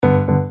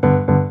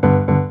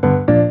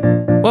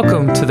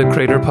Welcome to the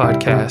Crater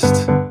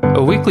Podcast,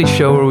 a weekly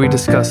show where we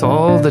discuss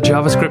all the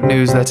JavaScript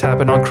news that's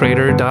happened on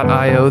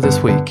Crater.io this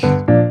week.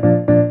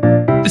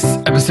 This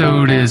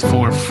episode is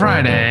for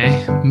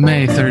Friday,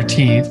 May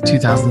 13th,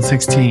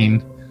 2016.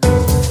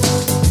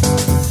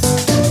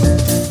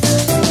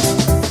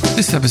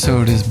 This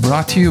episode is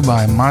brought to you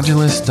by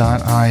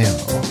Modulus.io.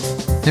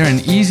 They're an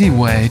easy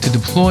way to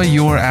deploy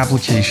your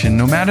application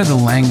no matter the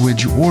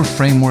language or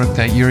framework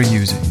that you're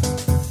using.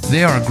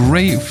 They are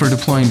great for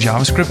deploying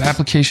JavaScript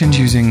applications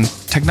using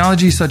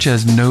technologies such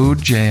as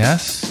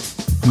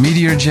Node.js,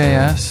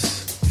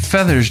 Meteor.js,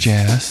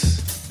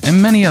 Feathers.js,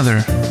 and many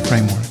other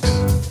frameworks.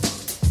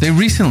 They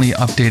recently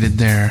updated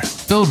their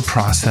build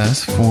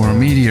process for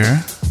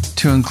Meteor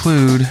to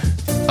include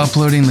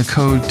uploading the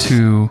code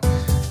to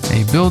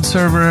a build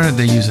server.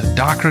 They use a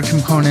Docker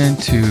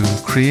component to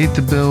create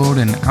the build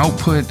and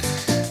output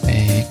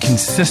a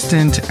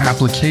consistent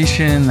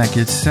application that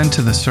gets sent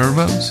to the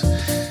servos,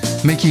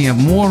 making it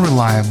more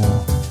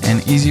reliable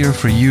and easier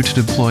for you to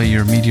deploy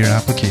your Meteor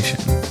application.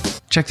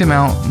 Check them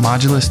out,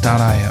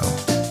 modulus.io.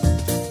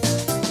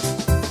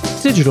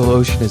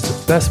 DigitalOcean is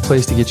the best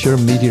place to get your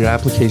Meteor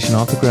application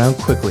off the ground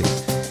quickly,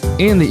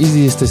 and the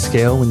easiest to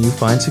scale when you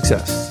find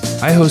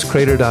success. I host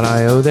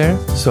Crater.io there,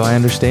 so I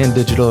understand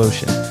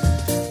DigitalOcean.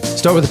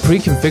 Start with a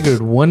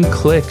pre-configured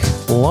one-click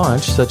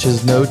launch, such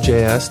as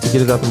Node.js, to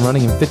get it up and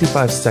running in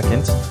 55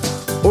 seconds,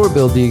 or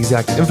build the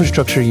exact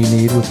infrastructure you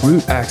need with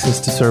root access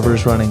to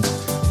servers running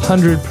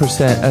 100%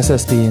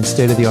 SSD in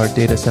state-of-the-art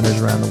data centers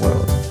around the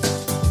world.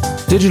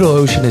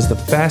 DigitalOcean is the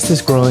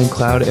fastest growing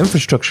cloud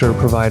infrastructure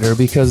provider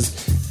because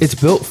it's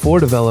built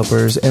for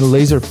developers and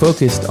laser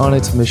focused on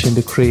its mission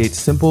to create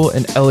simple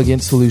and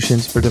elegant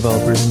solutions for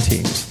developers and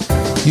teams.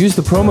 Use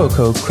the promo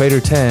code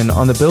Crater10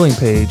 on the billing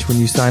page when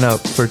you sign up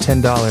for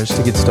 $10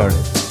 to get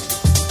started.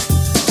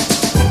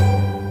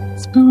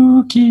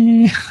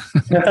 Spooky.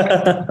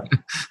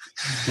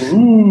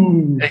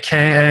 Ooh.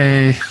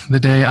 AKA the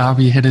day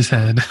Abhi hit his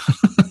head.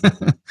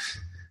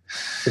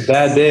 It's a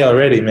bad day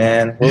already,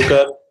 man. Woke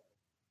up,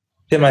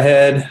 hit my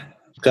head,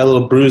 got a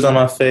little bruise on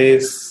my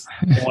face.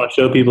 I want to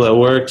show people at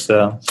work,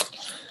 so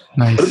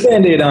Nice. put a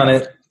Band-Aid on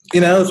it.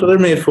 You know, that's what they're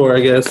made for, I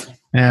guess.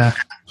 Yeah.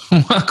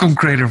 Welcome,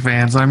 Crater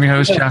fans. I'm your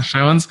host, Josh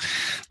Owens,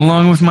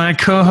 along with my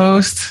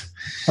co-host,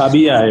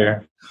 Abhi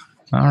Aiyer.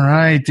 All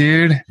right,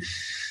 dude.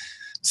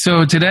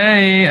 So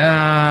today,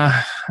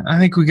 I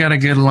think we got a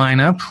good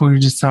lineup. We were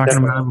just talking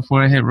about it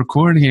before I hit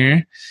record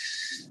here.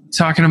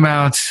 Talking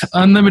about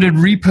unlimited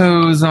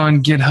repos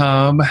on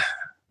GitHub,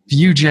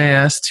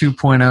 Vue.js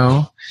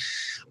 2.0,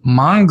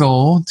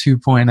 Mongol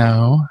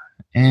 2.0,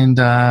 and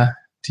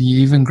do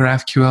you even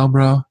GraphQL,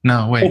 bro?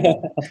 No, wait.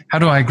 How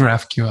do I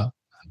GraphQL?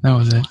 That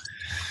was it.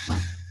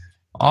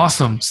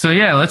 Awesome. So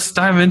yeah, let's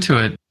dive into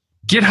it.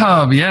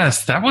 GitHub,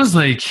 yes, that was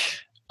like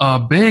a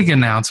big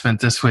announcement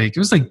this week. It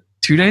was like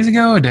 2 days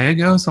ago, a day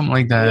ago, something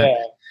like that.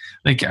 Yeah.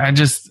 Like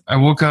I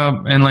woke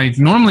up and like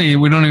normally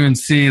we don't even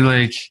see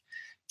like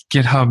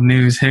GitHub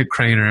news hit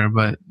Crater,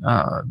 but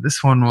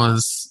this one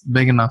was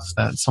big enough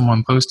that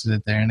someone posted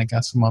it there and it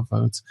got some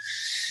upvotes.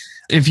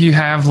 If you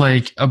have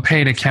like a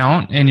paid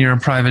account and you're a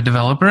private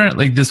developer,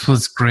 like this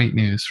was great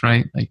news,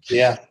 right? Like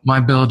Yeah. my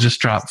bill just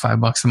dropped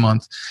 $5 a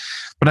month.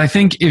 But I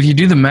think if you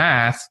do the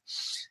math,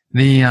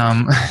 the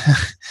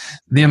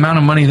the amount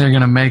of money they're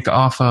going to make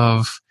off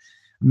of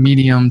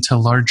medium to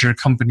larger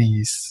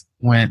companies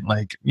went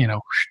like,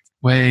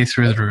 way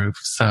through the roof.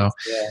 So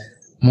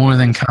more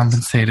than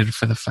compensated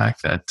for the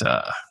fact that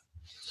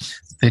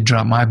they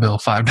dropped my bill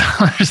 $5.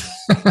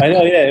 I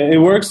know, yeah,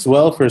 it works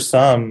well for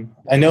some.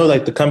 I know,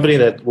 like, the company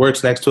that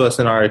works next to us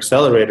in our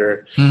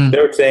accelerator, they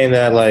were saying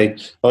that, like,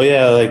 oh,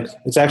 yeah, like,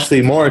 it's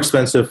actually more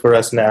expensive for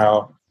us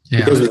now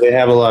because they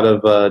have a lot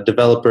of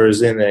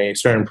developers in a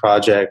certain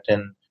project.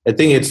 And I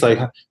think it's, like,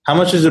 how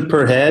much is it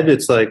per head?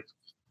 It's, like,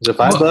 is it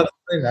 $5?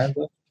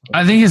 $9?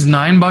 I think it's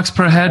 $9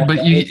 per head, but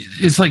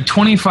it's like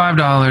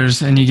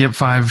 $25 and you get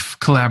 5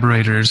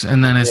 collaborators,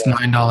 and then it's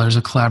 $9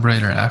 a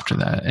collaborator after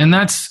that. And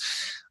that's,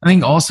 I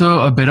think, also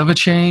a bit of a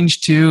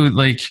change too.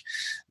 Like,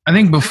 I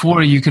think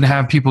before you could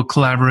have people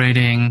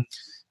collaborating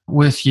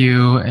with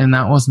you, and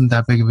that wasn't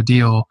that big of a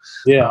deal.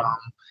 Yeah.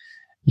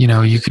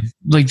 You could,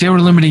 like, they were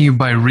limiting you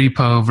by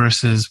repo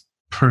versus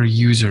per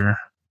user.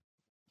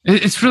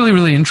 It's really,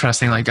 really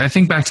interesting. Like, I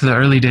think back to the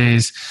early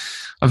days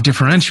of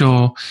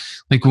differential,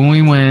 like when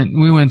we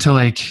went to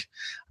like,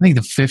 I think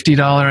the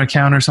 $50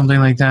 account or something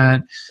like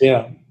that.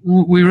 Yeah.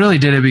 We really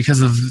did it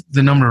because of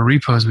the number of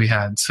repos we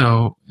had.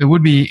 So it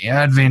would be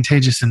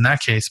advantageous in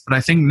that case. But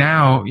I think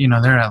now,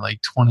 they're at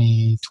like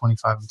 20,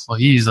 25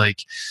 employees.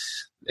 Like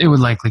it would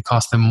likely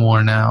cost them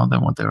more now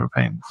than what they were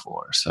paying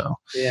before. So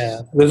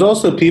yeah, there's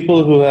also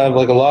people who have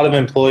like a lot of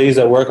employees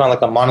that work on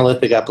like a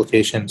monolithic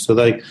application. So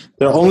like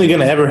they're only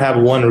going to ever have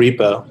one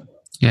repo.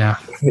 Yeah.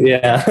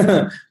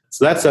 Yeah.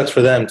 So that sucks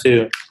for them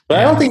too. But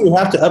I don't think you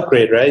have to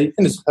upgrade, right? You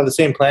can just have the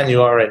same plan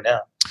you are right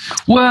now.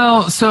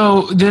 Well,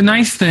 so the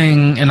nice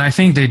thing, and I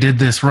think they did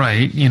this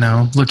right,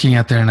 looking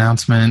at their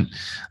announcement,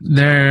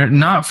 they're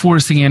not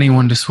forcing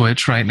anyone to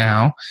switch right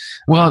now.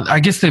 Well, I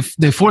guess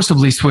they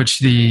forcibly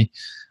switched the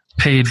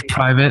paid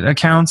private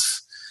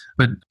accounts,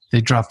 but they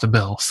dropped the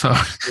bill. So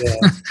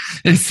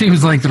it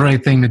seems like the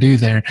right thing to do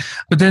there.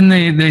 But then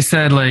they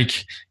said,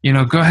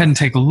 go ahead and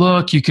take a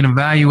look. You can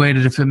evaluate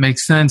it if it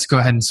makes sense. Go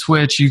ahead and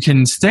switch. You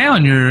can stay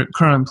on your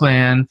current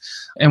plan.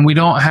 And we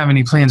don't have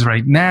any plans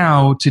right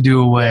now to do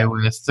away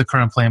with the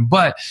current plan.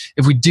 But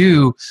if we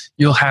do,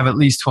 you'll have at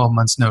least 12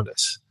 months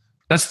notice.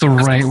 That's the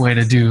right way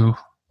to do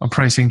a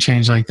pricing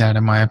change like that,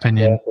 in my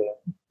opinion.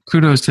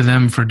 Kudos to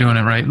them for doing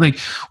it right.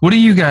 What are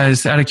you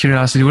guys, out of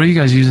curiosity, what are you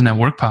guys using at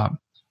WorkPop?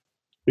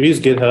 We use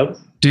GitHub.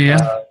 Do you?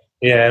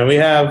 Yeah, and we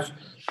have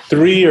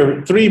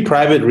three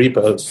private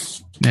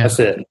repos. Yeah. That's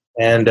it.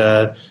 And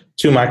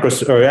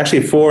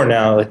actually 4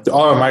 now.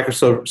 All our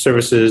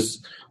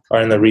microservices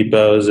are in the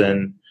repos,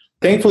 and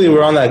thankfully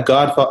we're on that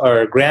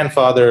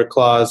grandfather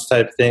clause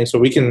type thing, so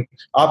we can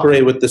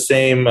operate with the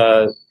same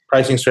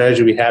pricing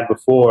strategy we had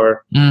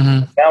before.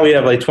 Mm-hmm. Now we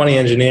have 20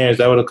 engineers.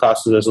 That would have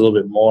costed us a little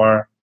bit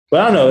more.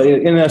 But I don't know.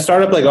 In a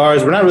startup like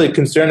ours, we're not really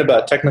concerned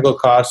about technical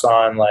costs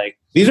on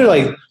these are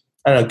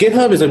I don't know.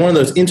 GitHub is one of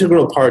those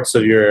integral parts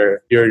of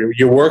your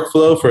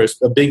workflow for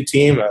a big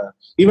team,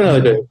 even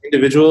an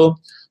individual.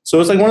 So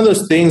it's one of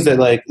those things that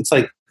it's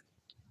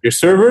your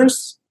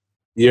servers,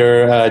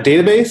 your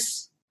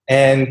database,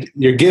 and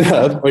your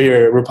GitHub or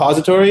your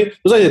repository.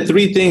 Those are the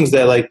 3 things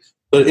that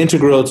are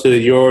integral to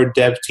your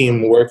dev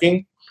team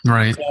working.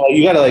 Right. So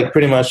you got to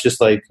pretty much just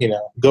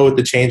go with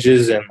the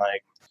changes and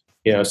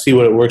see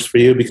what it works for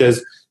you,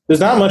 because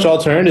there's not much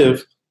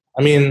alternative.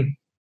 I mean,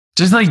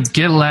 just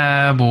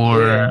GitLab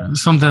or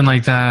something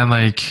like that,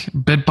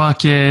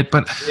 Bitbucket.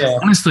 But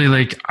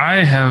honestly, I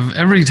have,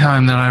 every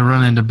time that I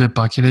run into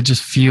Bitbucket, it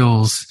just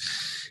feels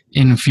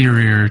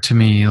inferior to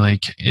me.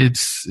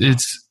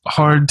 It's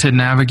hard to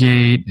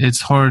navigate. It's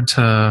hard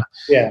to,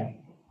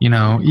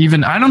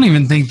 even, I don't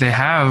even think they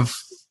have,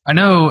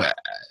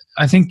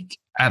 I think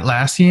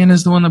Atlassian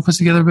is the one that puts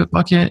together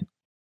Bitbucket.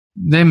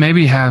 They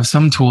maybe have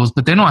some tools,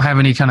 but they don't have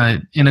any kind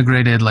of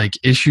integrated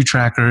issue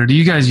tracker. Do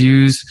you guys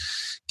use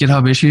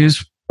GitHub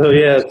Issues? Oh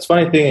yeah, the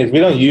funny thing is we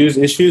don't use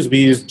Issues, we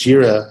use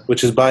Jira,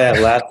 which is by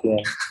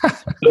Atlassian.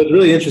 So it's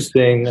really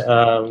interesting.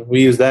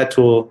 We use that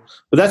tool,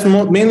 but that's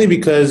mainly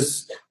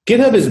because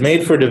GitHub is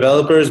made for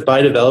developers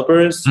by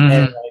developers,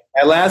 and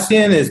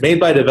Atlassian is made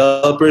by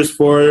developers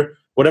for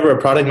whatever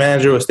a product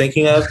manager was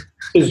thinking of.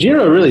 Because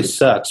Jira really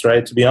sucks,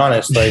 right? To be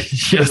honest,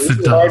 yes,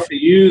 it's hard to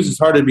use. It's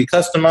hard to be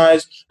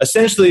customized.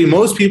 Essentially,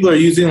 most people are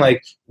using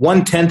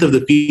 1/10 of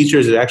the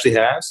features it actually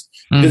has,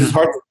 because it's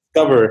hard to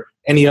discover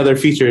any other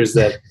features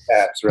that it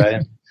has,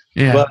 right?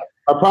 Yeah. But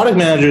our product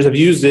managers have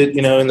used it,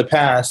 in the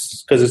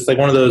past, because it's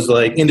one of those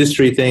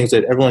industry things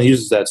that everyone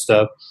uses that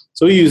stuff.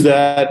 So we use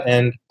that,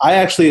 and I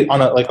actually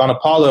on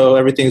Apollo,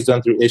 everything's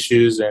done through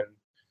Issues, and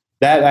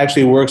that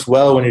actually works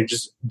well when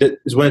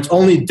when it's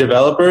only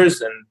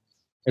developers and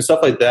stuff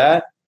like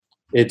that.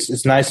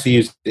 It's nice to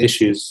use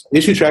Issues.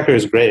 Issue Tracker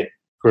is great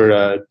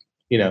for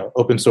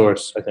open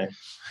source, I think.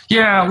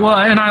 Yeah, well,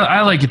 and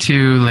I like it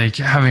too,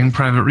 having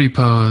private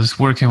repos,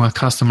 working with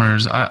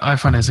customers. I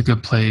find it's a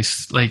good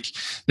place.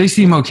 They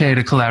seem okay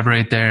to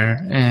collaborate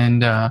there.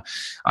 And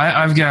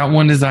I've got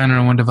one designer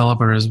and one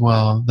developer as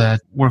well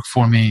that work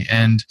for me.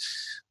 And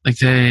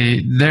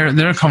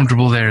they're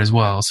comfortable there as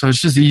well. So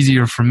it's just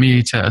easier for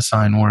me to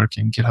assign work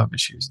in GitHub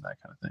Issues and that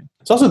kind of thing.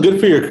 It's also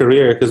good for your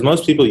career, because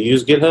most people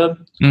use GitHub.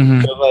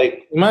 Mm-hmm. So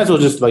you might as well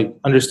just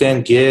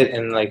understand Git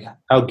and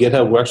how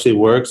GitHub actually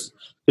works.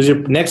 Because your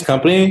next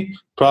company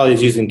probably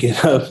is using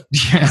GitHub.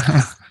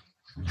 Yeah,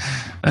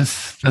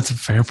 that's a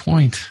fair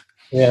point.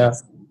 Yeah.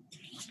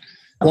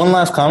 One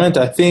last comment.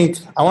 I think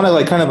I want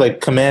to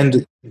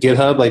commend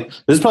GitHub.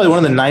 This is probably one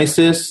of the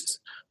nicest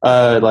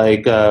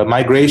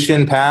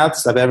migration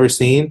paths I've ever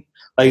seen.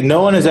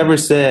 No one has ever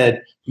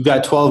said you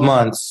got 12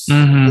 months,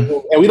 and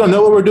we don't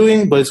know what we're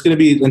doing, but it's going to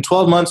be in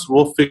 12 months.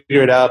 We'll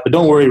figure it out. But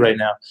don't worry right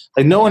now.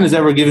 No one has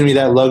ever given me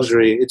that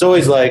luxury. It's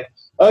always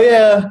oh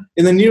yeah,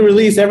 in the new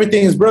release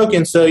everything is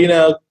broken, so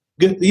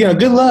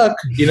good luck,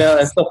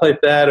 and stuff like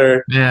that.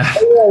 Or oh, yeah,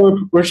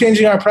 we're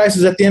changing our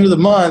prices at the end of the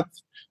month,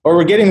 or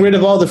we're getting rid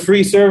of all the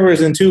free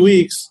servers in 2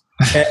 weeks,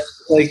 and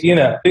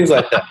things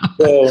like that.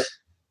 So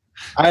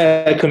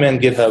I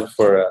commend GitHub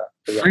for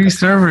free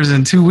servers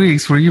in 2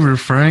 weeks. Were you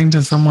referring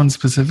to someone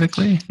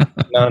specifically?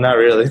 No, not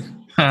really.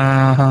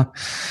 Yeah,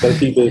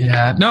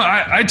 no,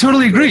 I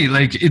totally agree.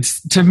 It's,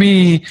 to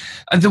me,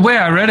 the way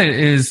I read it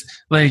is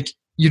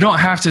you don't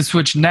have to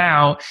switch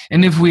now.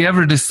 And if we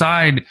ever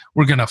decide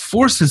we're going to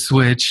force a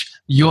switch,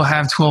 you'll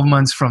have 12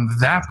 months from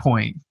that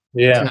point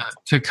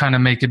to kind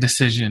of make a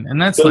decision.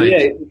 And that's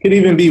it could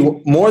even be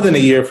more than a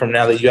year from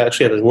now that you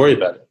actually have to worry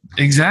about it.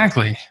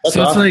 Exactly. That's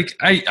so awesome. It's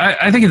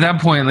I think at that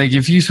point,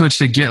 if you switch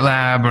to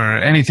GitLab or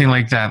anything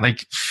like that,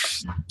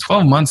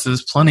 12 months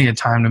is plenty of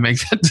time to make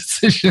that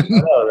decision. I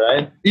know,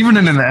 right? Even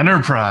in an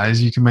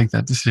enterprise, you can make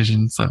that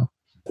decision. So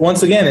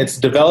once again, it's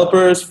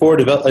developers for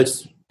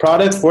developers.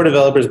 product for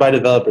developers by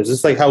developers.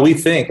 It's like how we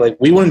think. Like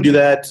we wouldn't do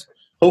that,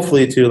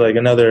 hopefully, to like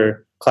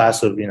another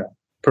class of,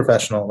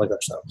 professional like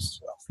ourselves.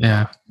 So.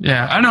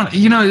 Yeah. I don't,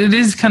 it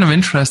is kind of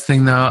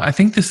interesting though. I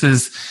think this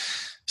is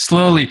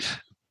slowly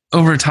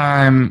over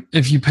time,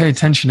 if you pay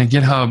attention to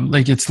GitHub,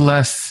 like it's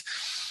less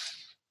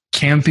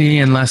campy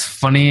and less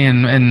funny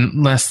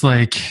and less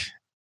like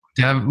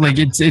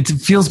it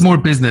feels more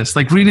business.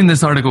 Like reading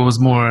this article was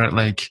more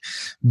like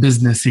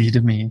businessy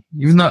to me,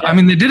 even though I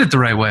mean they did it the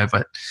right way,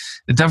 but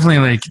it definitely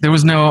like there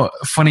was no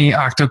funny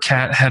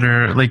OctoCat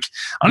header. Like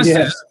honestly,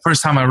 this is the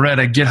first time I read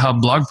a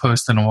GitHub blog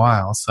post in a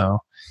while, so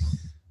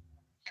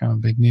kind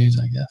of big news,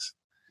 I guess.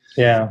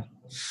 Yeah,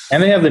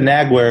 and they have the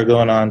nagware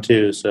going on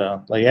too.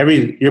 So like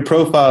your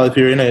profile, if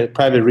you're in a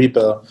private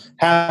repo,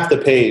 half the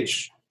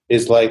page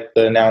is like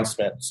the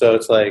announcement. So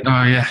it's like,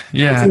 oh yeah,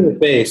 it's in your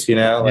face, do it.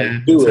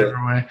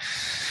 Everywhere.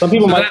 Some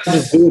people might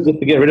just do it just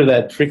to get rid of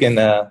that freaking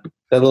that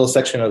little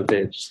section of the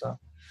page.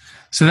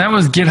 So that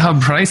was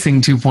GitHub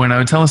pricing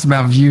 2.0. Tell us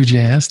about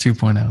Vue.js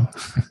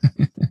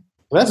 2.0.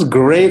 That's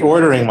great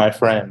ordering, my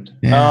friend.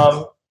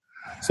 Yeah.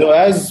 So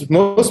as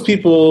most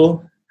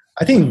people,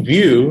 I think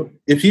Vue,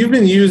 if you've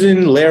been using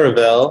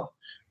Laravel,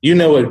 you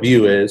know what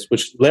Vue is,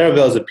 which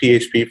Laravel is a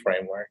PHP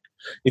framework.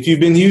 If you've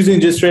been using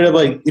just straight up,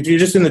 like if you're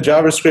just in the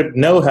JavaScript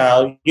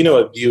know-how, you know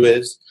what Vue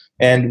is.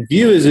 And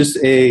Vue is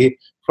just a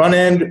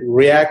front-end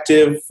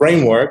reactive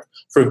framework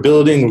for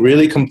building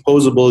really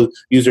composable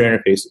user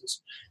interfaces.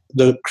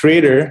 The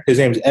creator, his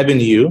name is Evan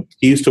You.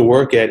 He used to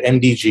work at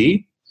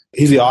MDG.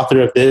 He's the author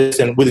of this.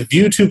 And with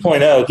Vue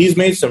 2.0, he's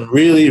made some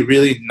really,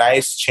 really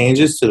nice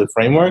changes to the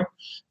framework.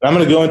 And I'm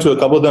going to go into a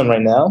couple of them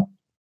right now.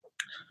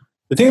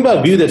 The thing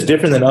about Vue that's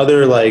different than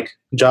other like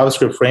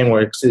JavaScript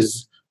frameworks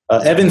is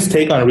Evan's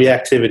take on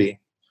reactivity.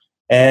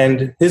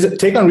 And his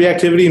take on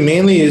reactivity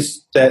mainly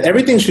is that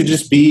everything should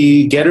just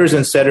be getters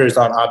and setters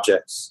on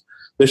objects.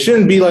 There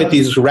shouldn't be like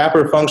these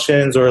wrapper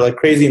functions or like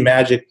crazy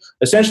magic.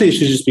 Essentially, it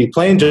should just be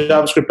plain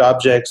JavaScript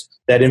objects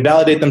that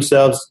invalidate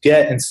themselves,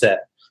 get and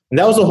set. And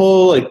that was the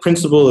whole like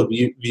principle of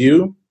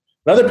Vue.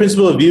 Another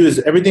principle of Vue is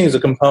everything is a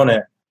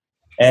component.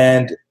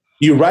 And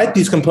you write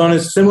these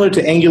components similar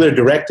to Angular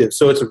directives,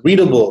 so it's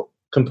readable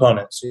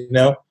components,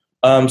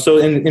 So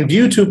in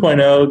Vue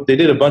 2.0, they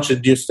did a bunch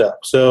of new stuff.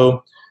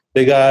 So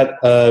they got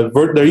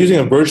they're using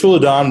a virtual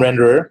DOM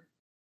renderer,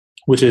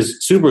 which is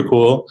super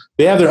cool.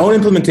 They have their own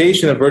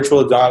implementation of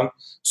virtual DOM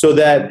so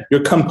that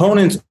your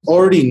components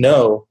already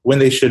know when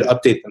they should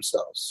update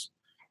themselves.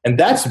 And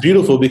that's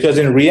beautiful because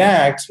in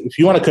React, if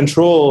you want to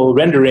control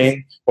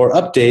rendering or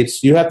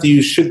updates, you have to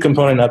use should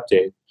component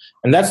update.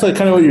 And that's like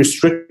kind of what you're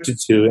restricted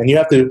to. And you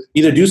have to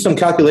either do some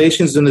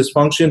calculations in this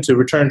function to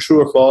return true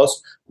or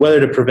false, whether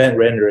to prevent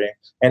rendering.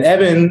 And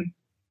Evan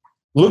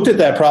looked at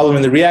that problem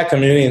in the React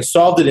community and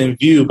solved it in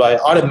Vue by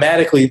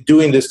automatically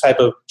doing this type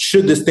of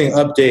should this thing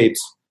update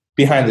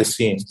behind the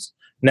scenes.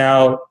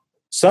 Now,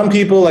 some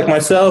people like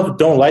myself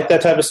don't like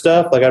that type of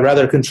stuff. Like I'd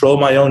rather control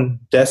my own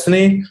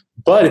destiny.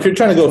 But if you're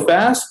trying to go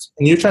fast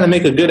and you're trying to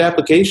make a good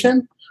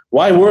application,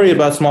 why worry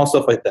about small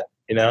stuff like that?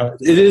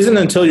 It isn't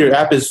until your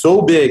app is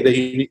so big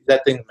that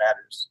that thing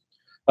matters.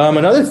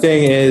 Another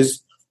thing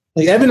is,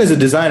 like Evan is a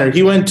designer.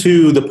 He went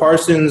to the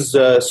Parsons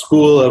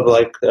School of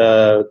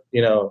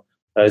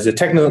is it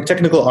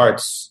technical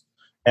arts,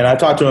 and I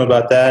talked to him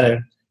about that.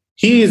 And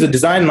he is a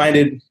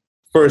design-minded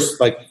first,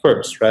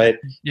 right?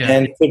 Yeah.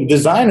 And for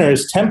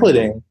designers,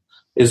 templating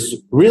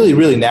is really,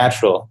 really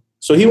natural.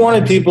 So he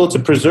wanted people to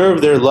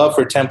preserve their love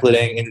for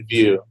templating in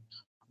Vue,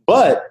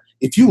 but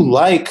if you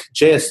like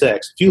JSX,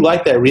 if you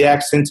like that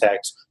React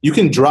syntax, you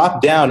can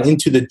drop down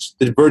into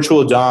the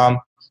virtual DOM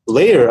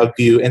layer of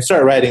Vue and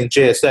start writing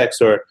JSX,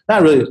 or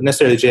not really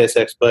necessarily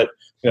JSX, but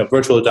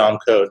virtual DOM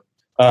code.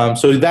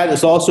 So that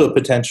is also a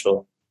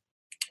potential.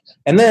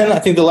 And then I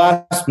think the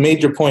last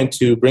major point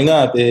to bring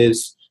up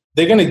is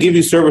they're going to give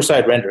you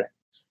server-side rendering.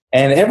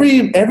 And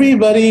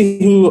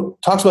everybody who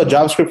talks about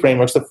JavaScript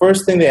frameworks, the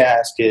first thing they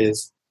ask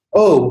is,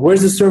 oh,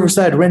 where's the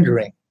server-side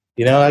rendering?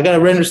 I got to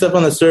render stuff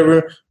on the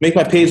server, make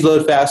my page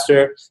load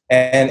faster.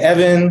 And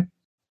Evan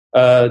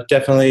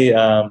definitely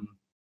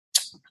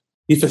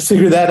he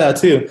figured that out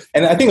too.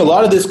 And I think a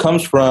lot of this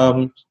comes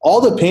from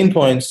all the pain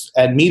points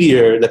at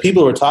Meteor that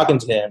people were talking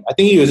to him. I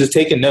think he was just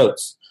taking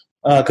notes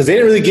because they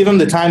didn't really give him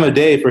the time of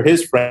day for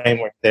his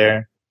framework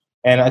there.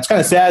 And it's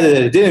kind of sad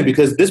that it didn't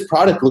because this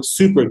product looks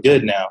super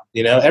good now.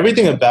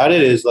 Everything about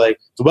it is like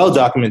it's well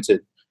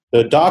documented.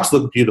 The docs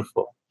look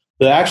beautiful.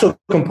 The actual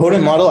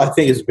component model, I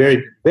think, is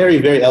very, very,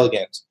 very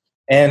elegant,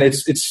 and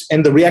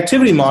and the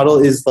reactivity model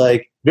is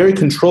like very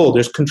controlled.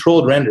 There's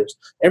controlled renders.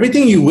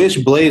 Everything you wish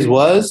Blaze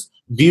was,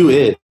 Vue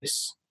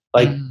is.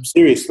 Like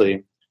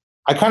seriously,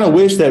 I kind of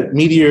wish that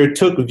Meteor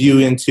took Vue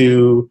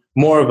into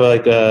more of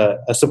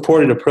a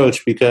supported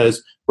approach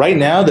because right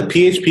now the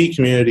PHP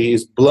community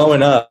is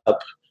blowing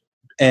up,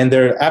 and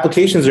their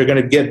applications are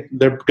going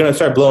to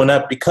start blowing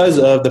up because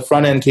of the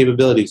front end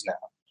capabilities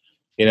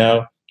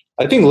now.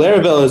 I think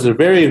Laravel is a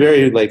very,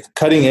 very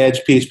cutting edge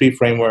PHP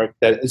framework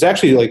that has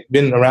actually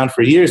been around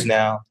for years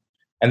now,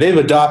 and they've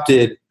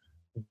adopted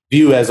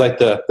Vue as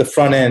the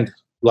front end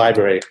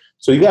library.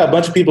 So you got a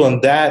bunch of people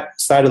in that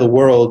side of the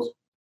world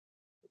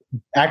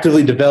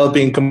actively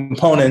developing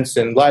components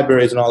and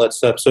libraries and all that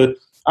stuff. So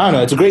I don't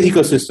know, it's a great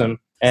ecosystem,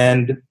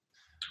 and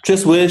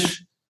just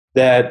wish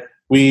that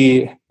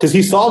because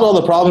he solved all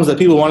the problems that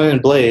people wanted in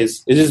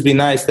Blaze. It'd just be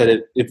nice that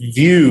if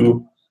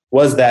Vue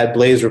was that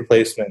Blaze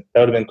replacement, that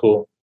would have been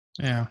cool.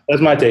 Yeah,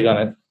 that's my take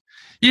on it.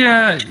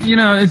 Yeah,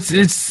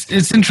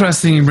 it's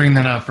interesting you bring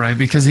that up, right?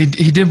 Because he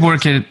did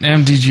work at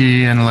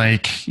MDG, and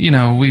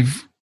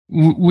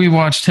we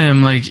watched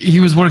him, he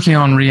was working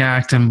on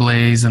React and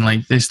Blaze,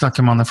 and they stuck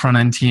him on the front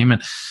end team,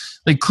 and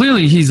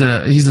clearly he's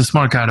a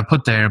smart guy to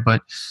put there,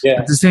 but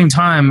at the same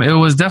time it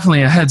was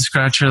definitely a head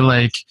scratcher.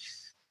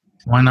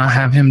 Why not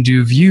have him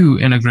do Vue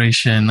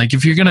integration?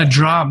 If you're gonna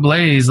drop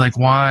Blaze,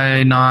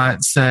 why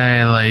not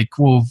say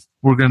well,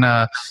 we're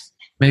gonna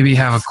maybe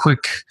have a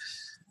quick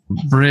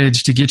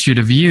bridge to get you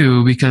to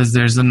Vue, because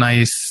there's a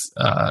nice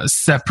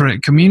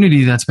separate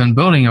community that's been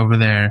building over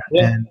there,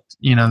 and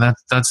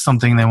that's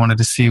something they wanted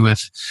to see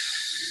with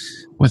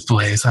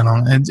Blaze.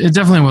 It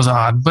definitely was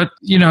odd, but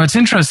it's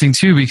interesting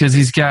too, because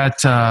he's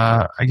got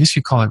I guess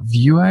you call it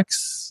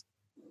Vuex.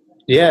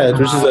 Yeah,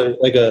 which is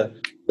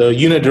the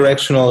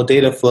unidirectional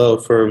data flow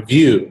for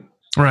Vue,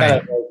 right?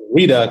 Kind of like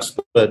Redux,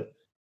 but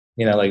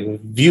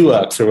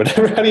Vuex or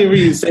whatever. How do you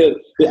really say it?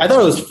 I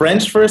thought it was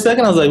French for a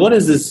second. I was like, what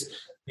is this?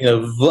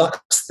 Vux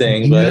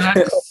thing, but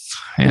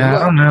yeah, I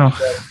don't know.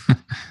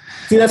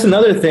 See, that's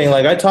another thing.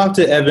 I talked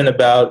to Evan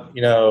about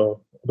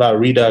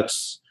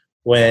Redux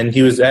when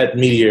he was at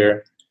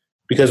Meteor,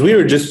 because we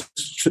were just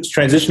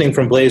transitioning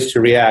from Blaze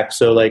to React.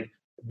 So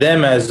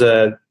them as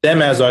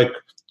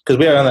because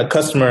we are on a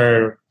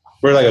customer,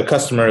 we're a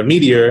customer of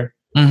Meteor.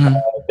 Mm-hmm.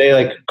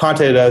 They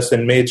contacted us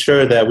and made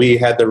sure that we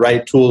had the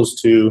right tools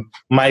to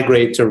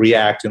migrate to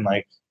React, and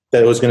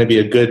that it was going to be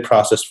a good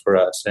process for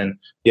us. And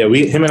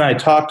him and I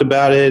talked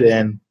about it,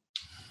 and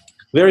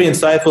very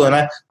insightful.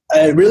 And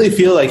I really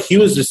feel like he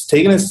was just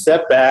taking a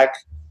step back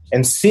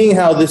and seeing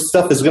how this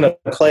stuff is going to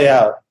play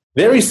out.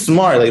 Very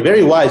smart,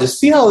 very wise. Just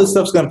see how this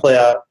stuff's going to play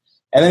out.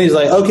 And then he's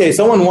like, okay,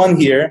 someone won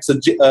here. So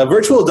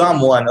virtual DOM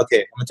won. Okay,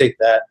 I'm going to take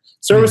that.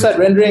 Server-side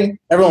rendering,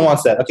 everyone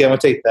wants that. Okay, I'm going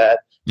to take that.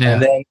 Yeah.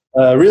 And then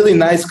really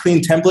nice,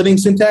 clean templating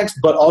syntax,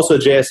 but also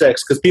JSX,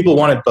 because people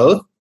wanted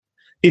both.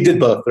 He did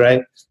both,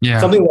 right? Yeah.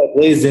 Something that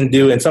Blaze didn't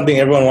do, and something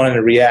everyone wanted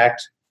to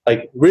React.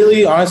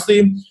 Really,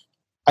 honestly,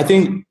 I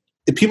think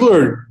if people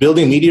are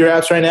building Meteor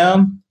apps right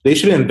now, they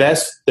should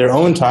invest their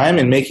own time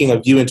in making a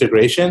Vue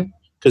integration,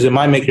 because it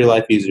might make your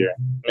life easier.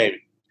 Maybe.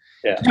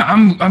 Yeah,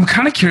 I'm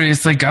kind of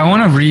curious. I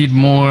want to read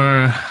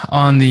more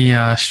on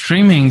the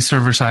streaming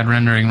server-side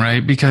rendering,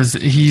 right? Because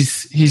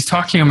he's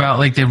talking about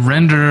they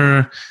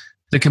render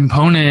the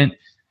component,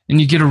 and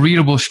you get a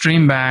readable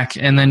stream back,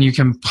 and then you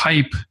can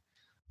pipe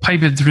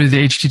it through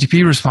the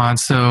HTTP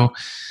response. So,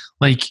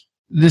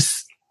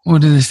 this, what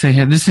did they say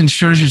here? This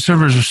ensures your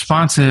server is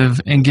responsive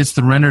and gets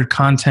the rendered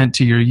content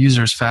to your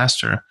users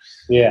faster.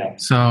 Yeah.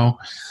 So,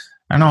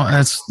 I know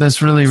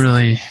that's really,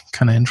 really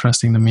kind of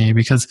interesting to me,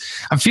 because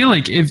I feel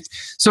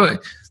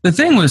the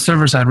thing with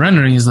server-side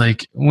rendering is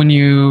when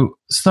you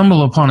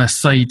stumble upon a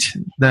site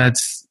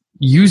that's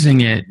using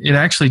it, it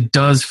actually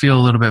does feel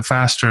a little bit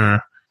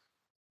faster,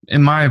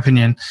 in my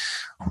opinion.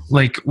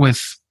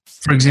 With,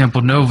 for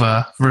example,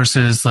 Nova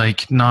versus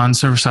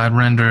non-server-side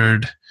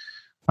rendered,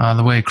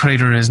 the way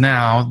Crater is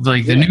now,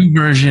 the new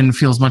version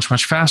feels much,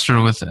 much faster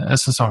with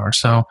SSR.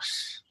 So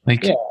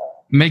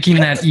making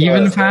that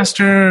even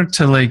faster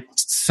to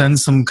send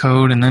some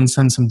code and then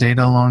send some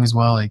data along as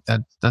well,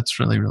 that's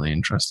really, really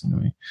interesting to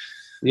me.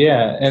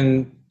 Yeah,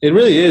 and it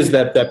really is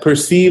that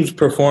perceived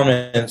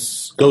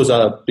performance goes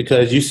up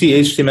because you see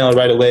HTML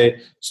right away.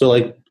 So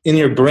in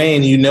your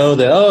brain,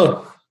 that,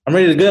 oh, I'm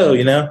ready to go,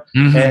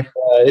 Mm-hmm. And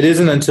it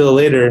isn't until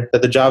later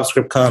that the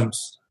JavaScript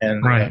comes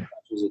and right.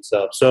 matches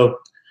itself. So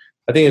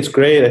I think it's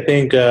great. I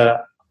think I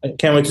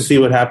can't wait to see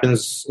what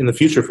happens in the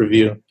future for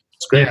Vue.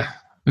 It's great. Yeah,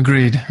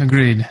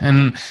 agreed.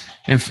 And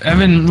if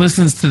Evan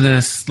listens to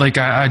this,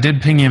 I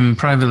did ping him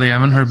privately. I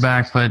haven't heard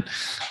back, but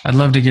I'd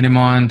love to get him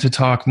on to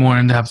talk more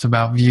in depth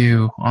about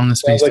Vue on the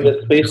Space Sounds like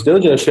the Space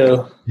Dojo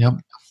show. Yep,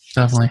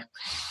 definitely.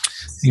 I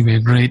think it'd be a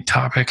great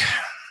topic,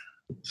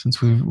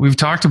 since we've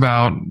talked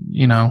about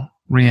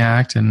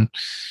React and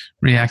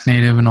React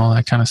Native and all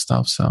that kind of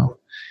stuff. So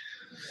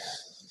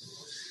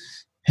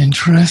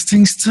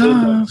interesting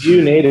stuff.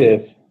 Vue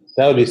Native,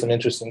 that would be some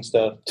interesting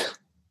stuff.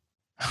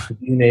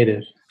 Vue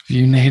Native,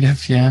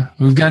 yeah.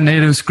 We've got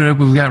Native Script,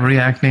 we've got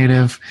React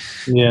Native.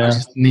 Yeah, we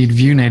just need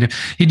Vue Native.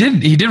 He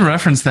did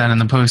reference that in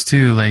the post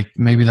too.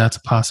 Maybe that's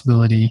a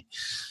possibility.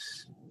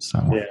 So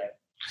yeah.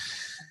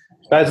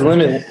 Sky's the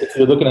limit if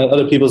you're looking at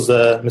other people's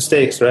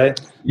mistakes, right?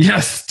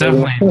 Yes,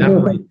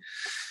 definitely.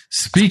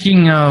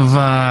 Speaking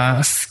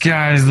of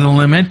sky's the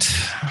limit,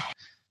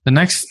 the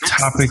next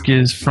topic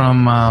is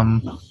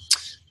from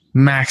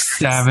Max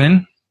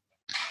Savin.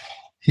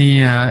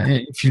 He,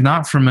 if you're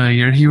not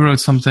familiar, he wrote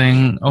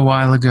something a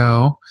while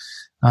ago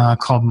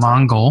called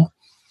Mongol.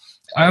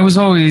 I was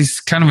always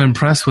kind of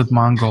impressed with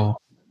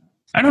Mongol.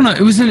 I don't know.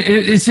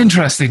 It's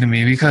interesting to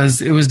me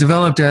because it was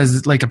developed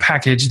as like a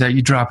package that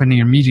you drop into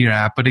your Meteor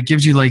app, but it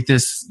gives you like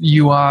this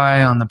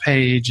UI on the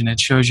page, and it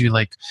shows you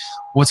like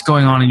what's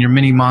going on in your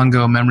mini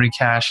Mongo memory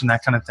cache and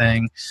that kind of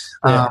thing.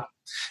 Yeah.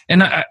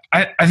 And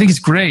I think it's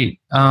great.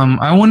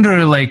 I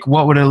wonder like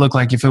what would it look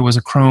like if it was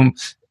a Chrome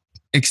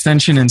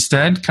extension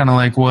instead, kind of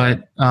like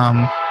what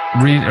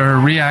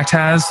React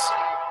has,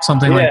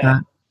 something like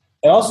that.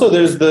 And also,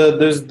 there's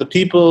the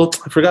people,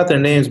 I forgot their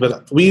names,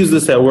 but we use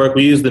this at work.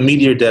 We use the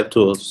Meteor Dev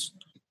Tools,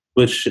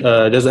 which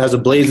has a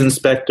Blaze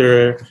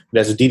inspector, it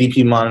has a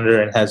DDP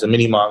monitor, and has a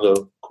mini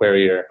Mongo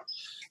querier.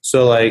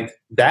 So like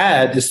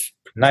that is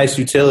nice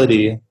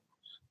utility.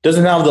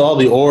 Doesn't have all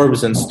the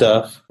orbs and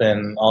stuff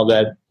and all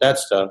that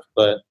stuff,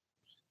 but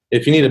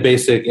if you need a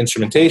basic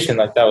instrumentation,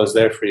 like that was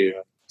there for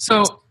you.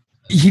 So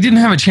he didn't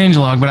have a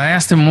changelog, but I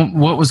asked him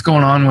what was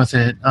going on with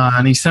it,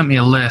 and he sent me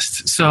a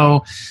list.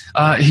 So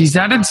he's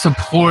added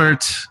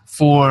support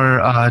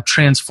for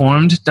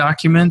transformed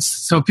documents.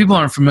 So if people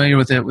aren't familiar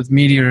with it, with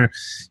Meteor,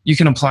 you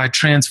can apply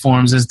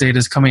transforms as data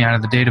is coming out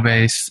of the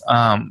database,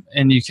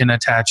 and you can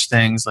attach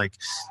things like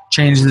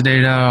change the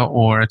data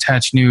or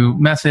attach new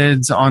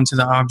methods onto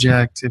the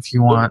object if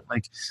you want.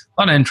 Like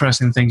a lot of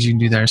interesting things you can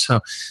do there. So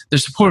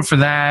there's support for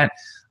that.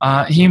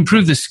 He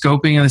improved the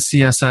scoping of the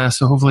CSS,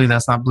 so hopefully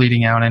that's not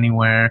bleeding out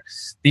anywhere.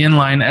 The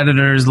inline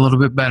editor is a little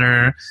bit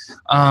better.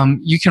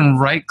 You can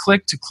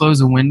right-click to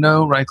close a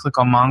window, right-click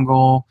on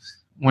Mongol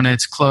when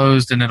it's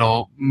closed, and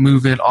it'll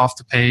move it off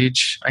the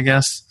page, I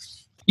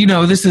guess. You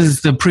know, this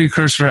is the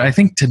precursor. I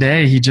think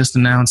today he just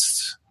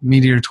announced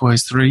Meteor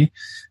Toys 3,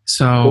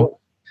 so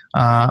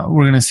we're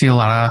going to see a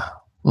lot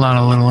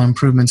of little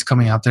improvements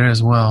coming out there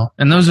as well.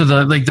 And those are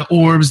the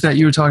orbs that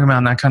you were talking about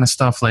and that kind of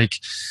stuff, like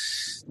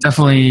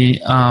definitely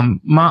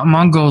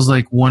Mongo's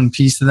like one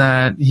piece of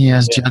that. He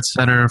has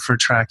JetSetter for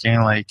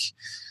tracking like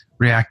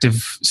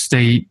reactive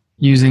state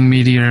using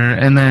Meteor,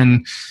 and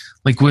then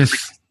like with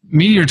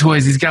Meteor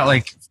Toys he's got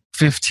like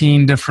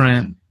 15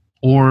 different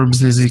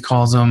orbs as he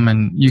calls them,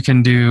 and you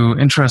can do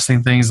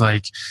interesting things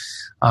like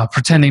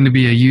pretending to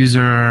be a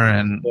user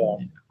and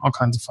all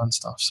kinds of fun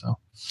stuff. So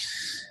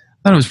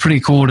I thought it was pretty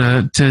cool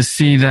to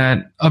see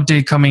that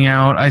update coming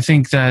out. I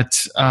think that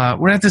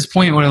we're at this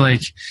point where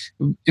like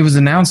it was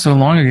announced so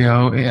long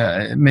ago,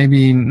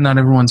 maybe not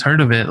everyone's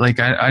heard of it. Like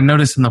I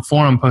noticed in the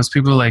forum posts,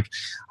 people were like,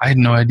 I had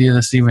no idea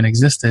this even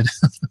existed.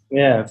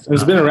 Yeah,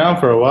 it's been around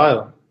for a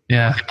while.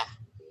 Yeah.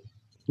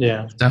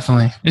 Yeah.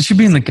 Definitely. It should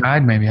be in the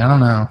guide maybe. I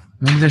don't know.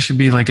 Maybe there should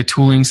be like a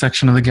tooling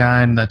section of the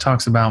guide that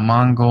talks about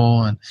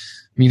Mongol and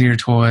Meteor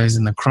Toys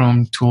and the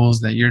Chrome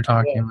tools that you're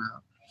talking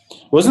about.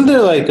 Wasn't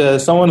there like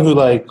someone who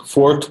like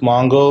forked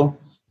Mongo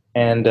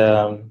and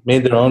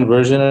made their own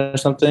version or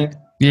something?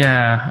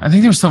 Yeah, I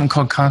think there was something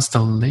called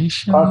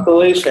Constellation.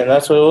 Constellation,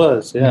 that's what it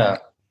was. Yeah.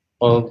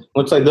 Well,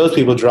 looks like those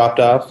people dropped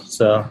off.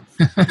 So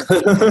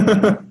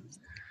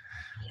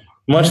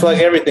much like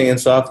everything in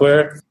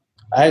software,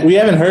 we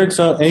haven't heard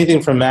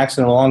anything from Max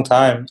in a long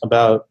time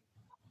about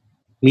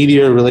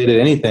Meteor related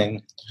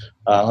anything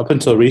up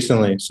until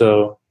recently.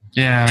 So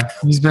yeah,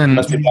 must be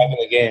back in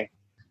the game.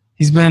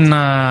 He's been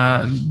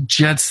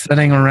jet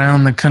setting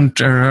around the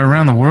country or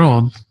around the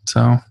world,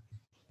 so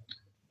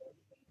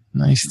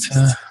nice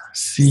to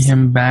see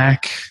him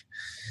back.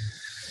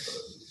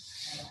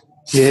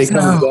 Yeah, he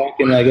comes back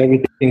and like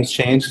everything's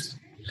changed.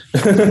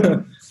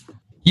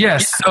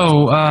 Yes.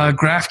 So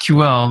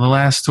GraphQL, the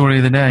last story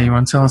of the day. You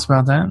want to tell us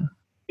about that?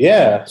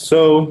 Yeah.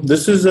 So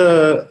this is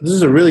a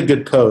really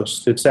good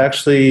post. It's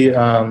actually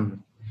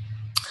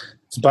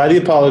it's by the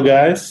Apollo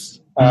guys.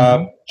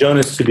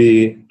 Jonas to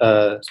be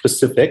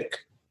specific,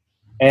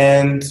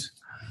 and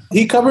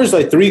he covers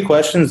like 3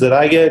 questions that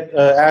I get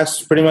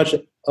asked pretty much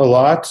a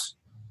lot.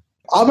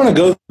 I'm going to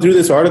go through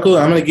this article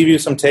and I'm going to give you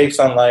some takes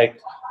on like,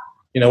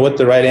 you know, what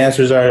the right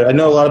answers are. I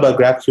know a lot about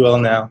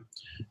GraphQL now.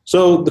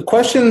 So the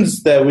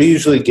questions that we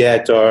usually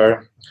get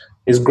are,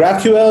 is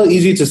GraphQL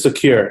easy to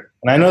secure?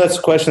 And I know that's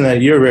a question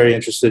that you're very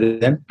interested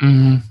in.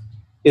 Mm-hmm.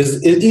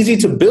 Is it easy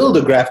to build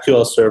a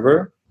GraphQL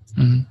server?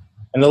 Mm-hmm.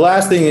 And the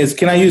last thing is,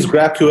 can I use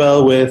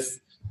GraphQL with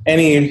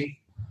any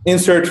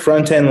insert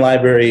front-end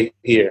library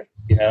here?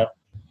 You know,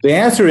 the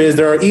answer is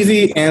there are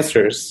easy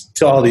answers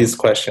to all these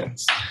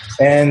questions.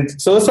 And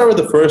so let's start with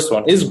the first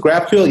one. Is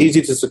GraphQL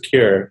easy to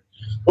secure?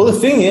 Well, the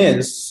thing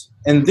is,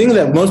 and the thing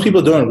that most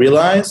people don't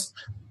realize,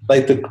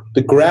 like the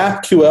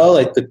GraphQL,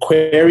 like the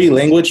query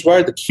language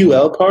part, the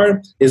QL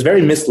part, is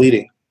very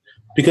misleading.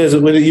 Because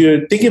when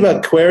you're thinking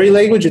about query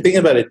language, you're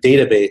thinking about a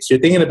database. You're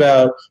thinking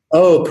about,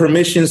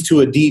 permissions to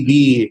a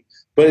DB.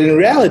 But in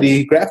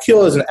reality,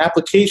 GraphQL is an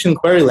application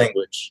query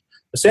language.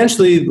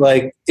 Essentially,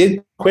 like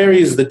it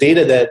queries the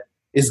data that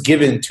is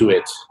given to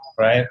it,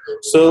 right?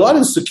 So a lot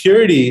of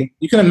security,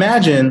 you can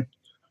imagine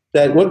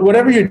that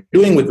whatever you're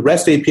doing with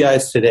REST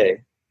APIs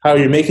today, how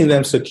you're making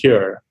them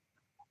secure,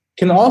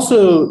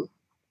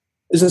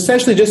 is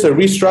essentially just a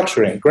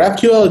restructuring.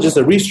 GraphQL is just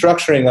a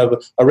restructuring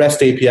of a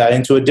REST API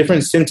into a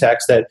different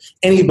syntax that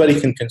anybody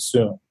can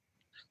consume.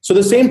 So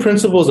the same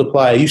principles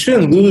apply. You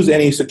shouldn't lose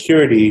any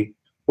security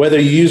whether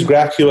you use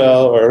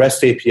GraphQL or a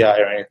REST API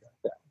or anything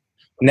like that.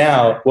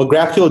 Now, what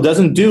GraphQL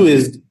doesn't do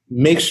is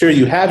make sure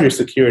you have your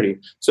security.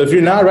 So if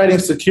you're not writing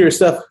secure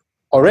stuff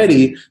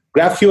already,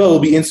 GraphQL will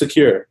be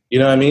insecure. You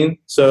know what I mean?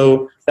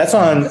 So that's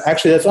on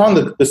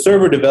the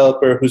server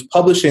developer who's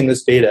publishing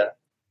this data.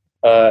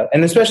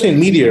 And especially in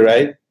media,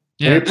 right?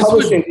 Yeah, when you're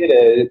publishing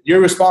data,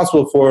 you're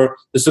responsible for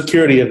the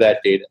security of that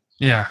data.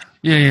 Yeah,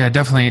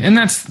 definitely. And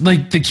that's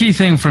like the key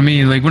thing for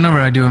me, like whenever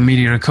I do a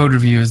media or code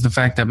review, is the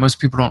fact that most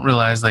people don't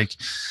realize like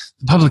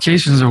the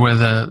publications are where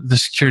the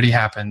security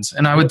happens.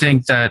 And I would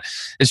think that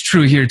it's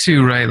true here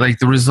too, right? Like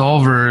the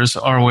resolvers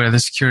are where the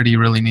security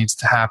really needs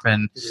to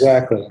happen.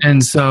 Exactly.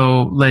 And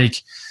so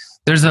like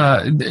there's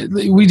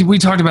we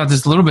talked about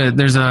this a little bit.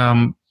 There's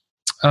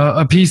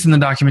a piece in the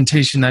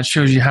documentation that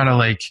shows you how to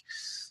like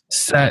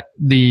set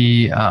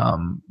the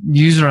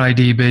user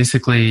ID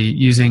basically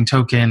using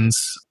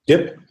tokens.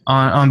 Yep.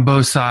 On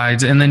both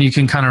sides, and then you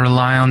can kind of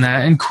rely on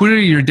that and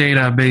query your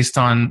data based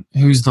on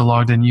who's the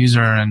logged in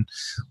user and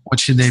what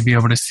should they be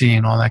able to see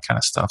and all that kind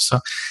of stuff.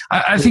 So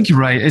I think you're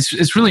right.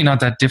 It's really not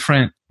that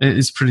different.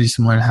 It's pretty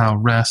similar to how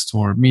REST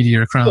or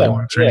Meteor currently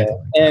works. Yeah.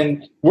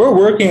 And we're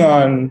working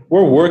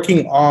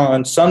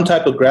on some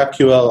type of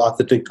GraphQL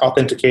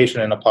authentication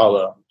in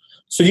Apollo.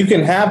 So you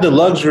can have the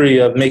luxury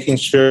of making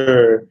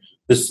sure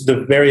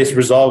the various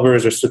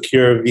resolvers are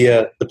secure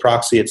via the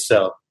proxy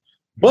itself.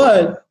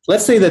 But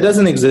let's say that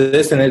doesn't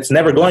exist and it's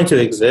never going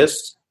to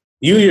exist.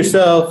 You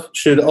yourself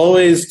should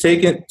always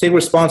take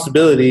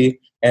responsibility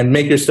and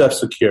make your stuff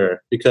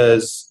secure,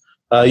 because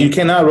you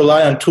cannot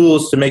rely on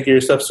tools to make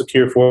your stuff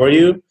secure for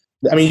you.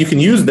 I mean, you can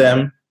use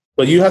them,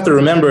 but you have to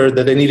remember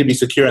that they need to be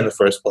secure in the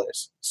first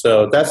place.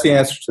 So that's the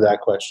answer to that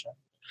question.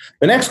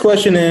 The next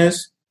question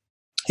is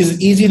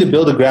it easy to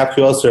build a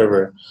GraphQL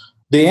server?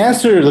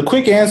 The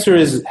quick answer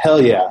is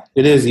hell yeah,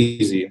 it is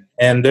easy.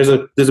 And there's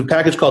a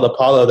package called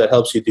Apollo that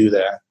helps you do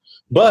that.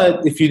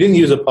 But if you didn't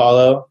use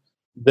Apollo,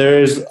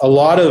 there's a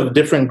lot of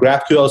different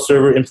GraphQL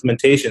server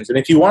implementations. And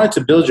if you wanted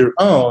to build your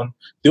own,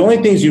 the only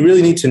things you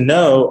really need to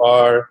know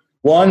are,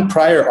 one,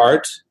 prior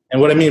art.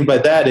 And what I mean by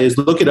that is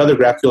look at other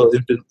GraphQL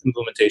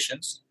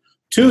implementations.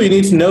 Two, you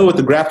need to know what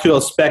the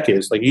GraphQL spec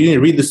is. Like you need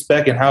to read the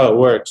spec and how it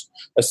works.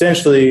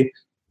 Essentially,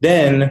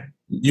 then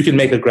you can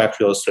make a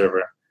GraphQL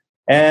server.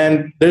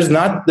 And there's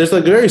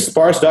like very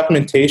sparse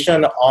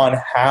documentation on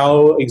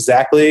how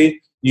exactly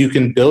you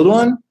can build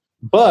one,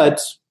 but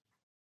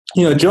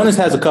Jonas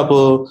has a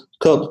couple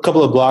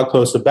of blog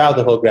posts about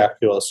the whole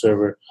GraphQL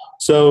server.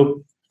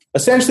 So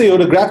essentially,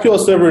 what a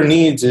GraphQL server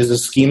needs is a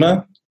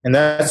schema, and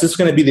that's just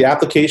going to be the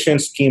application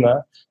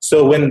schema.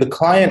 So when the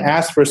client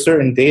asks for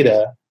certain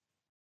data,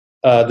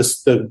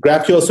 the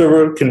GraphQL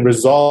server can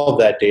resolve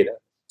that data.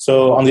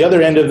 So on the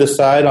other end of the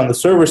side, on the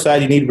server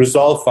side, you need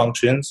resolve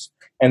functions.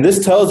 And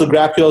this tells the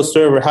GraphQL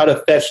server how to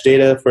fetch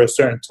data for a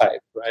certain type,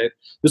 right?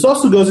 This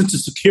also goes into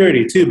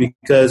security too,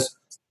 because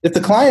if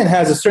the client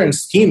has a certain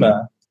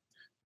schema,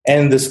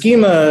 and the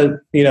schema,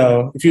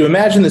 if you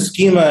imagine the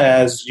schema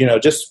as,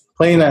 just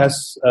plain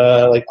as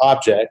like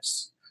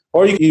objects,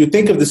 or you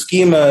think of the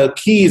schema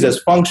keys as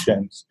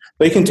functions,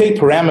 but you can take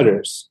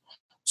parameters.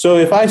 So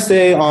if I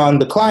say on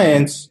the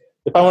client,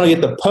 if I want to get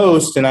the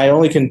post and I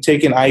only can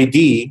take an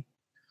ID,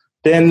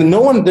 then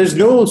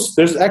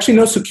there's actually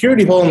no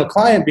security hole in the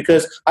client,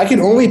 because I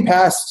can only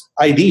pass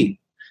ID.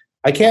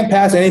 I can't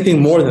pass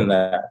anything more than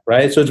that,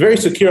 right? So it's very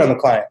secure on the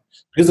client,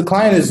 because the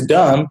client is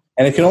dumb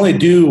and it can only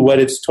do what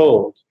it's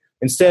told.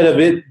 Instead of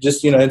it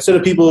just, instead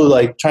of people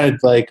like trying to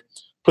like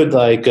put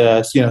like,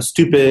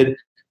 stupid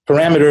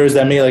parameters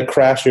that may like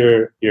crash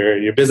your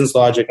business